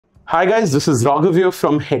Hi guys, this is Raghav here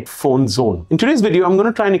from Headphone Zone. In today's video, I'm going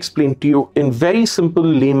to try and explain to you in very simple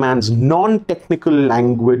layman's non-technical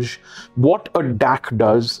language what a DAC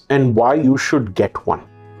does and why you should get one.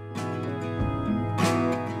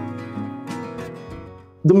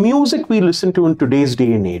 The music we listen to in today's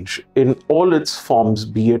day and age, in all its forms,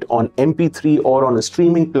 be it on MP3 or on a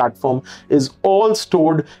streaming platform, is all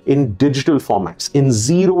stored in digital formats, in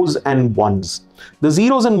zeros and ones. The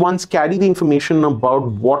zeros and ones carry the information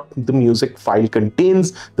about what the music file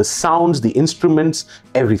contains, the sounds, the instruments,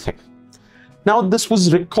 everything. Now, this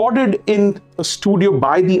was recorded in a studio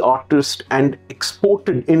by the artist and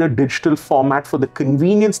exported in a digital format for the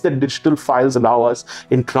convenience that digital files allow us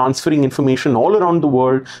in transferring information all around the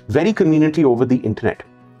world very conveniently over the internet.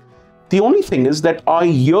 The only thing is that our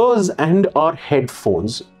ears and our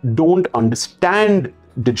headphones don't understand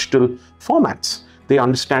digital formats. They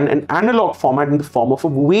understand an analog format in the form of a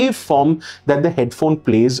waveform that the headphone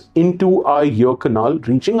plays into our ear canal,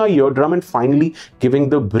 reaching our eardrum and finally giving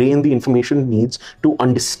the brain the information it needs to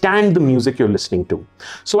understand the music you're listening to.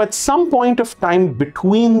 So at some point of time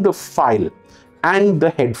between the file and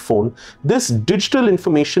the headphone, this digital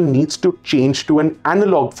information needs to change to an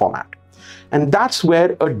analog format. And that's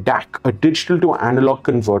where a DAC, a digital to analog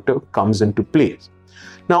converter, comes into play.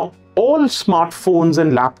 Now, all smartphones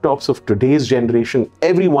and laptops of today's generation,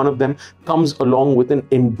 every one of them comes along with an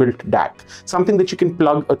inbuilt DAC, something that you can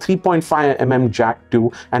plug a 3.5mm jack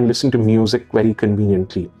to and listen to music very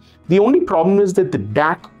conveniently. The only problem is that the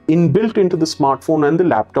DAC inbuilt into the smartphone and the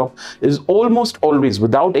laptop is almost always,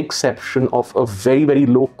 without exception, of a very, very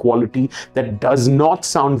low quality that does not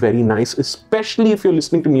sound very nice, especially if you're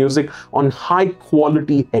listening to music on high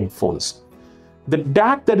quality headphones. The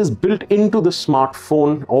DAC that is built into the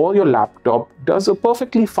smartphone or your laptop does a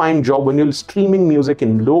perfectly fine job when you're streaming music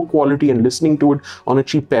in low quality and listening to it on a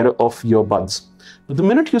cheap pair of earbuds. But the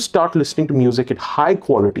minute you start listening to music at high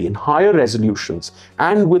quality and higher resolutions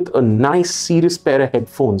and with a nice serious pair of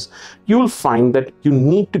headphones, you'll find that you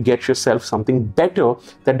need to get yourself something better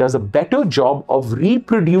that does a better job of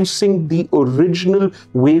reproducing the original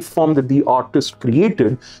waveform that the artist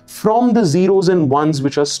created from the zeros and ones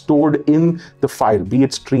which are stored in the file, be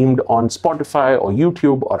it streamed on Spotify or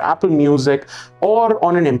YouTube or Apple Music or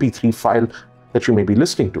on an MP3 file that you may be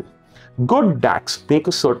listening to. Good DACs make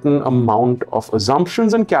a certain amount of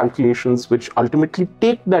assumptions and calculations which ultimately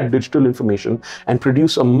take that digital information and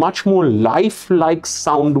produce a much more lifelike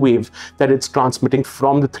sound wave that it's transmitting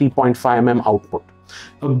from the 3.5mm output.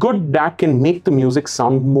 A good DAC can make the music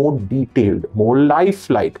sound more detailed, more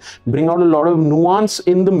lifelike, bring out a lot of nuance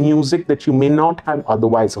in the music that you may not have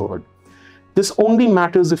otherwise heard. This only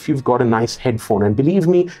matters if you've got a nice headphone, and believe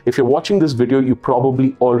me, if you're watching this video, you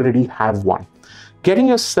probably already have one. Getting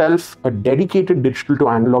yourself a dedicated digital to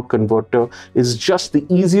analog converter is just the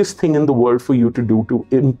easiest thing in the world for you to do to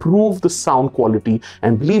improve the sound quality.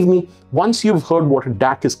 And believe me, once you've heard what a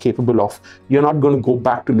DAC is capable of, you're not going to go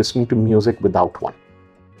back to listening to music without one.